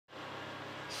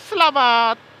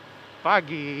Selamat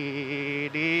pagi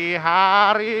di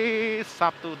hari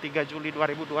Sabtu 3 Juli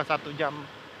 2021 jam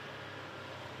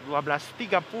 12.30.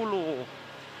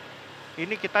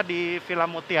 Ini kita di Villa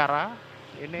Mutiara.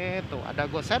 Ini tuh ada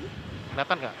Gosen,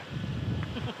 kelihatan nggak?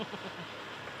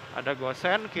 Ada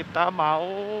Gosen. Kita mau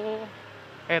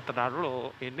tenang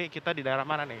dulu. Ini kita di daerah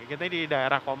mana nih? Kita di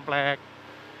daerah komplek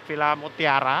Villa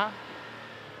Mutiara,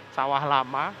 Sawah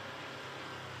Lama,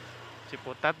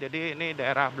 Ciputat. Jadi ini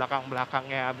daerah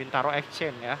belakang-belakangnya Bintaro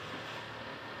Exchange ya.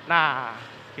 Nah,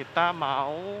 kita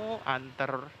mau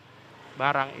antar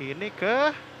barang ini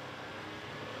ke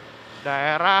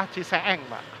daerah Ciseeng,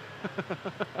 Pak.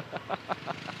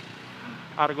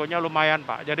 Argonya lumayan,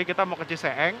 Pak. Jadi kita mau ke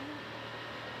Ciseeng.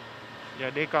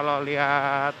 Jadi kalau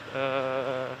lihat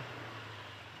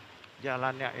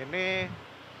jalannya ini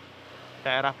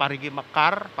daerah Parigi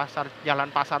Mekar,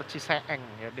 jalan pasar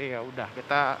Ciseeng. Jadi ya udah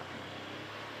kita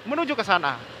menuju ke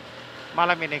sana.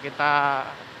 Malam ini kita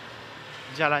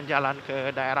jalan-jalan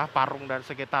ke daerah Parung dan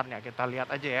sekitarnya. Kita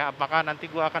lihat aja ya, apakah nanti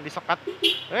gua akan disekat.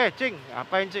 Cing,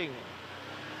 apain Cing?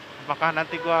 Apakah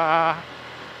nanti gua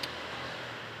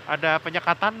ada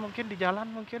penyekatan mungkin di jalan,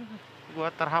 mungkin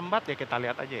gua terhambat ya, kita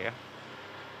lihat aja ya.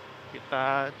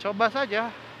 Kita coba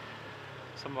saja.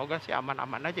 Semoga sih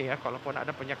aman-aman aja ya, kalaupun ada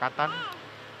penyekatan.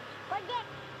 Ojek,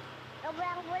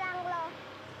 pulang-pulang loh.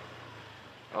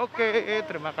 Oke,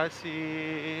 terima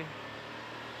kasih.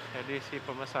 Jadi si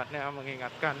pemesannya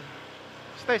mengingatkan,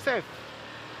 stay safe.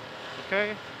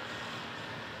 Oke.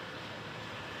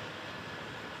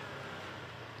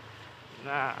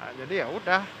 Nah, jadi ya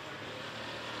udah.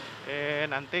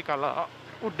 Nanti kalau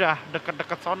udah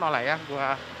deket-deket sono lah ya,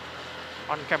 gua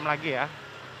on cam lagi ya.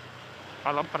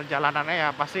 Kalau perjalanannya ya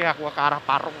pasti ya gua ke arah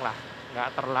Parung lah,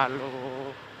 nggak terlalu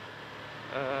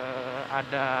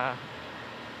ada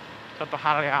suatu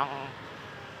hal yang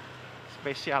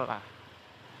spesial lah.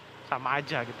 Sama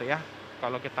aja gitu ya.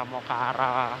 Kalau kita mau ke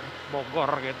arah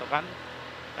Bogor gitu kan,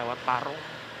 lewat Parung.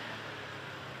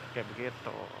 Kayak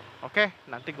begitu. Oke,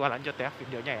 nanti gua lanjut ya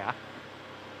videonya ya.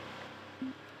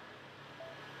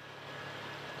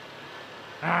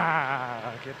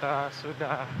 Nah, kita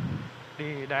sudah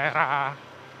di daerah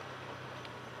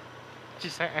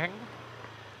Ciseeng.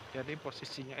 Jadi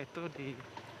posisinya itu di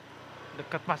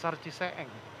dekat pasar Ciseeng.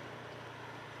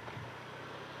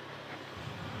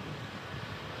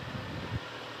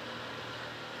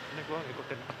 Ini gua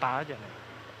ngikutin peta aja nih.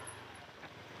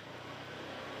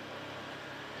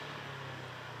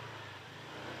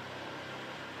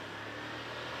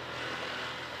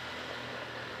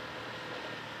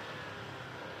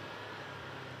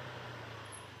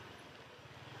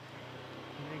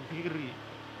 Diri.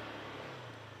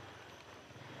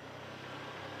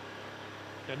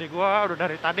 Jadi gua udah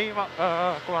dari tadi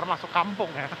keluar masuk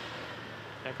kampung ya.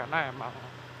 Ya karena emang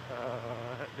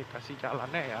dikasih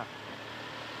jalannya ya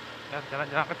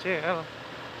jalan-jalan kecil.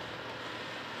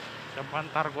 Cuman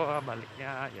ntar gua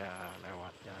baliknya ya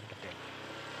lewat jalan gede.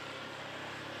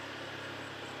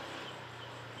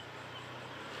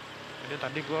 Jadi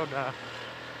tadi gua udah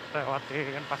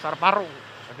lewatin pasar Parung.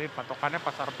 Jadi patokannya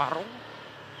pasar Parung.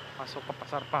 Masuk ke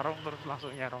pasar Parung terus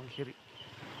langsung nyerong kiri.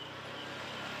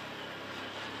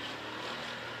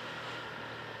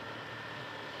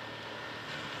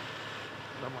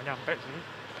 Udah mau nyampe sih.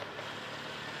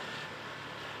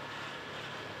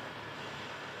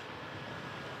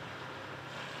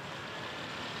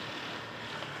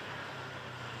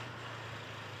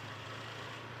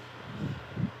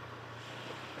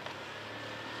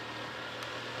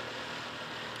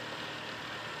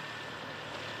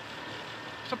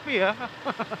 Sepi ya.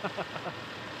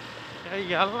 Ya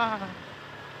iyalah.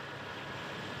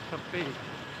 Sepi.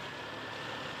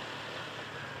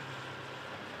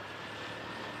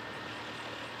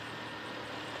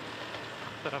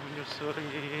 Kita menyusuri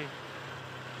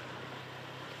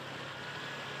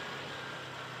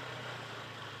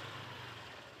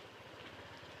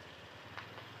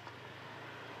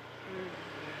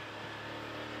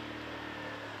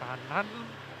kanan.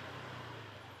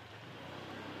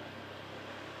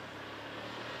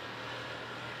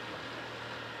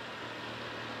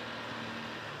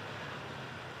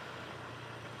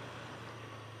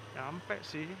 Nyampe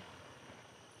sih.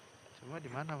 Cuma di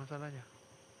mana masalahnya?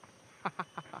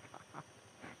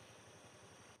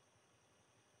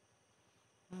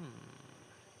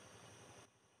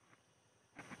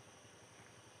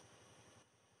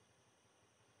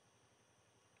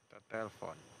 Kita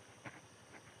telepon.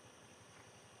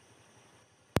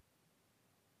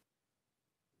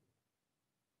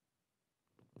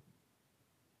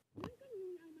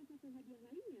 Hadiah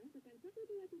lainnya, tekan 1,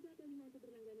 2, 3, atau 5 untuk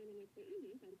berlangganan MSP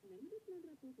ini, tarif Anda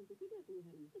 900 untuk 30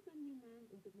 harus pesan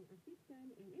 5 untuk mengaktifkan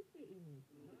NFT ini.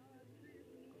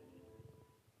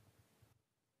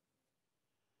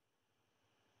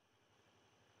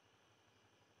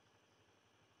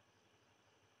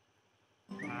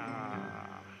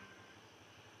 Nah,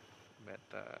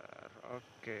 better.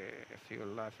 Oke, view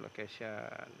live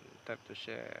location, tap to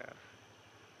share.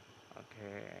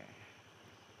 Oke.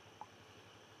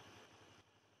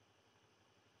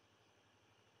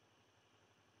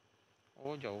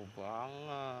 Oh, jauh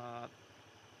banget.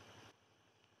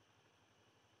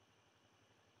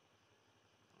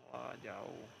 Wah,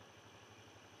 jauh.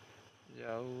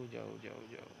 Jauh, jauh, jauh,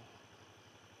 jauh.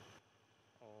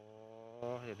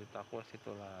 Oh, jadi takwa situ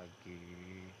lagi.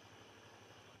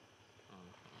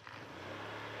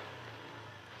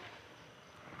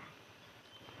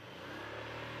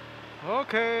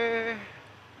 Oke.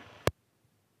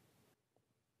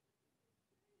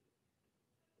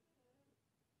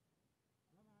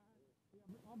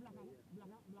 Oh,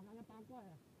 belakangnya takwa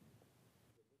ya?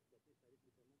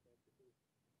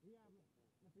 Iya,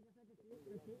 mestinya saya ke kiri,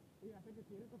 iya saya ke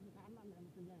kiri terus ke kanan ya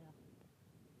mestinya ya.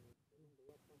 Oh,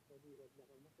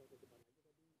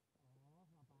 nggak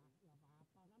apa-apa,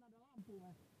 kan ada lampu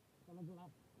mas, kalau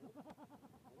gelap.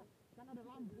 Kan ada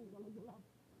lampu kalau gelap.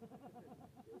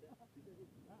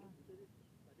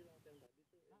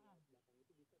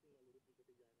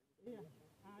 Iya,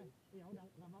 iya udah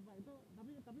nggak apa-apa itu,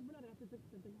 tapi benar ya titik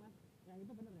mas, yang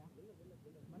itu benar ya.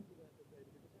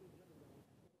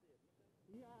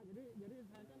 Iya, jadi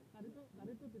saya kan tadi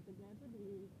tuh titiknya itu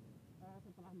di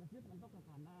setelah masjid mentok ke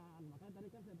kanan. Makanya tadi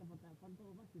kan saya telepon tuh,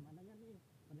 Mas gimana ya nih?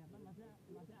 Ternyata masnya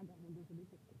agak mundur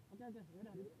sedikit. Oke, ya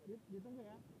udah ditunggu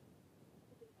ya.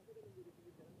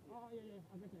 Oh iya,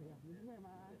 oke ya. Ditunggu ya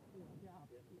Mas. Iya, siap.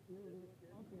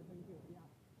 Oke, thank you. Ya.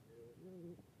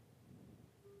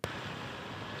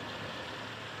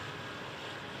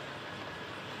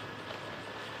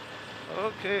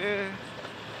 Oke.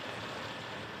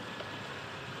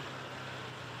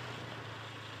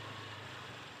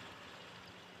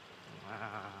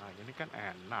 Nah, ini kan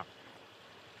enak.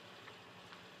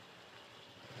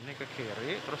 Ini ke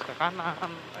kiri, terus ke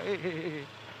kanan.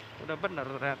 Udah bener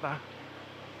ternyata.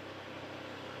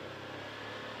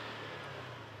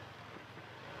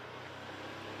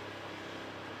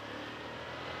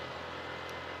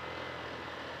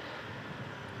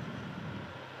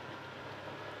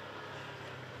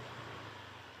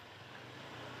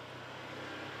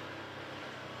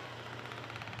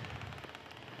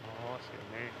 Oh,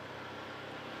 sini.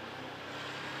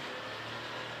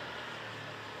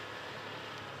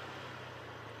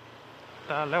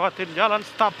 Kita lewatin jalan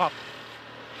setapak.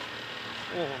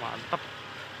 Oh, mantap.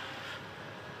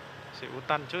 Si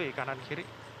hutan cuy, kanan kiri.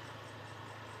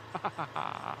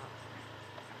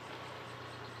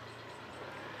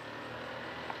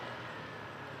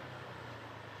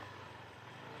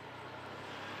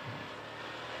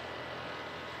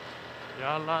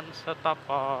 Jalan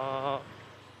setapak.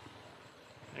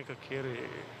 Ini ke kiri.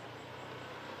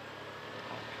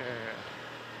 Oke.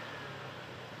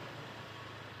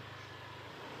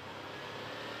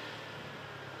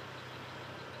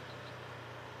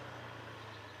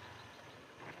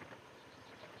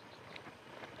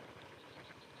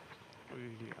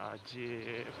 Wih,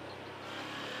 ajib.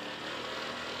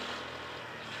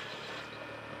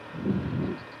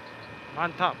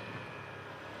 Mantap.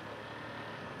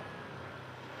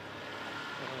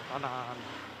 Kanan.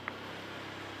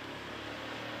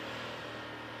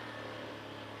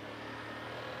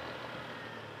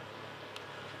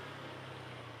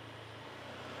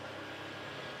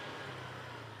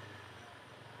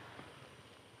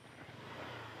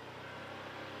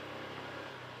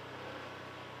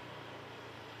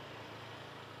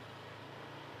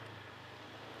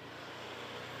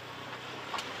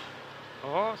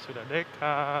 Oh, sudah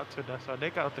dekat, sudah so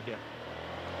dekat tuh dia.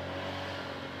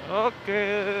 Oke.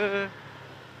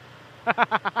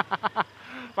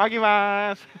 Pagi,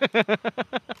 Mas.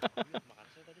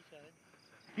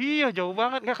 Iya, jauh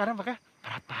banget. Enggak, kadang pakai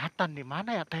perapatan di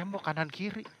mana ya? Tembok kanan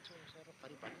kiri.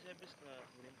 Tadi pagi saya habis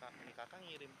ngirim kakak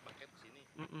ngirim paket ke sini.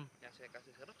 Yang saya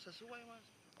kasih serok sesuai, Mas.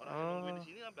 Orang yang nungguin di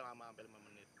sini sampai lama, sampai 5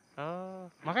 menit. Oh,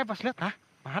 makanya pas lihat, nah,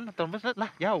 mana terus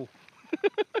lah jauh.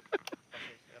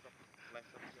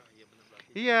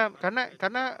 Iya, karena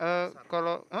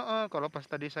kalau pas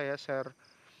tadi saya share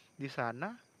di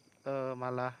sana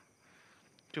malah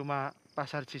cuma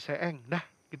pasar Ciseeng, dah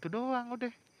gitu doang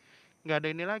udah, nggak ada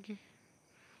ini lagi.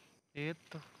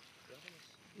 Itu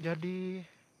jadi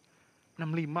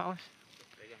 65 mas.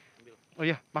 Oh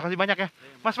iya, makasih banyak ya,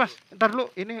 mas. Ntar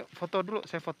dulu, ini foto dulu,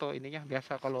 saya foto ininya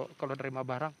biasa kalau nerima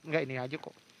barang, nggak ini aja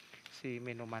kok, si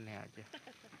minumannya aja.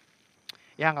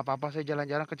 Ya nggak apa-apa, saya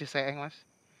jalan-jalan ke Ciseeng, Mas.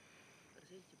 Tadi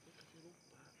saya Ciputat saya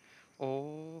lupa.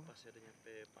 Oh, Pas saya udah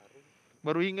nyampe Parung,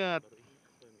 baru ingat. baru ingat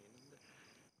apa minum dah.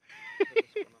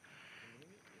 Terus anak minum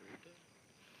ya udah.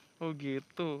 Oh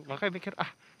gitu. Makanya mikir,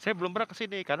 saya belum pernah ke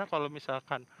sini karena kalau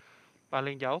misalkan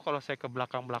paling jauh kalau saya ke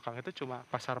belakang-belakang itu cuma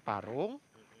Pasar Parung,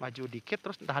 maju dikit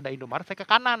terus entah ada Indomaret saya ke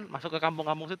kanan, masuk ke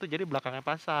kampung-kampung situ jadi belakangnya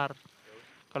pasar. Ya udah.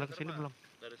 Kalau ke Ntar sini mah belum.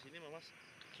 dari sini mah Mas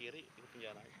ke kiri ikutin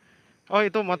jalan aja. Oh,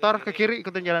 itu motor ke kiri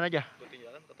ikutin jalan aja. Ikutin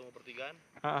jalan ketemu pertigaan,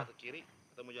 Heeh. ke kiri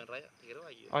ketemu jalan raya, ke kiri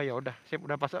lagi. Oh ya udah, sip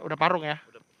udah udah Parung ya.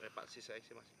 Udah Pak Ciseeng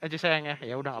sih Mas. Ciseeng ya.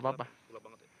 Ya udah nggak Gelap, apa-apa. gelap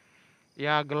banget ya.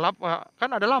 Ya gelap kan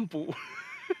ada lampu.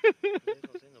 Makanya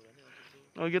kalau saya nggak berani langsung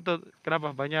tuh. Oh gitu. Kenapa?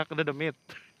 Banyak dedemit.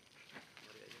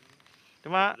 Mari aja nih.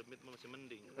 Cuma Demit mah masih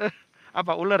mending.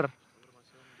 apa ular? Ular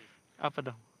masih mending. Apa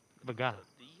dong? Begal.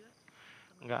 Dia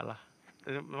Enggak lah.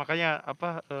 Makanya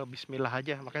bismillah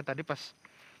aja. Makanya tadi pas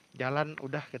jalan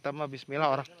udah kita mah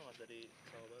bismillah orang. kan Mas dari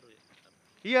Sawah Baru ya.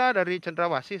 Iya dari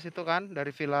Cendrawasih situ kan,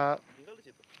 dari villa. Tinggal di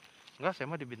situ. Enggak, saya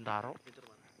mah di Bintaro, Pinter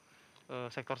mana?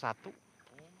 sektor 1. Oh,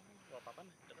 apa-apaan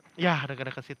ya? Dekat. Ya,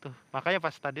 dekat-dekat situ. Makanya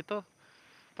pas tadi tuh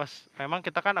pas memang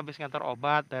kita kan habis ngantar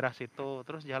obat daerah situ,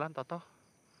 terus jalan Toto.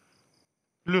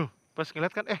 Loh, pas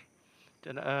ngeliat kan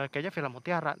kayaknya Villa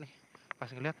Mutiara nih.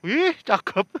 Pas ngeliat, wih,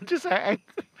 cakep Ciseeng.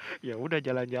 Ya udah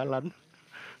jalan-jalan.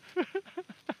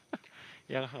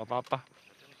 Ya nggak apa-apa.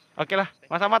 Oke lah,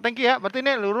 Mas Ahmad, thank you ya. Berarti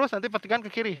ini lurus nanti pertigaan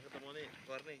ke kiri. Ketemu nih,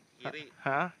 keluar nih, kiri.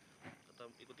 Hah?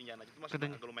 Ketemu ikutin jalan aja itu Mas, Ikutin.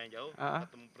 agak lumayan jauh. Ah.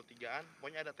 Ketemu pertigaan,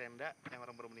 pokoknya ada tenda yang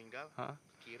orang baru meninggal. Ah.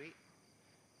 Kiri.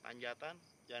 Tanjatan,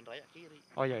 jalan raya kiri.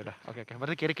 Oh ya udah, oke.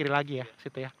 Berarti kiri-kiri lagi ya,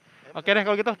 situ ya. Ayo, Oke deh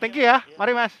kalau gitu, thank you ya. Iya,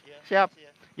 Mari Mas. iya, Siap. makasih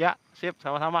ya. Ya, sip,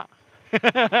 sama-sama.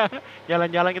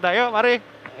 Jalan-jalan kita, yuk mari.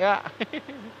 Ya.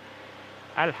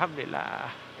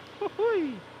 Alhamdulillah.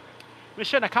 Huhuy.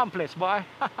 Mission accomplished, boy.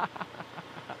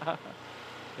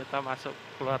 Kita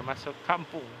keluar masuk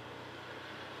kampung.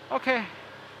 Oke.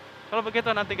 Kalau begitu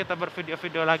nanti kita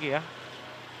bervideo-video lagi ya.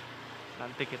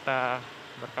 Nanti kita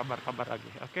berkabar-kabar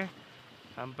lagi, oke?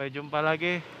 Sampai jumpa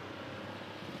lagi.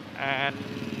 And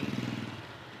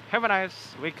have a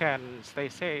nice weekend. Stay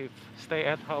safe, stay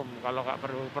at home. Kalau nggak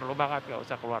perlu banget nggak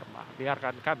usah keluar mah.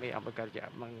 Biarkan kami yang bekerja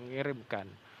mengirimkan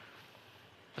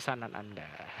pesanan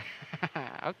Anda.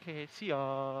 Oke, see you.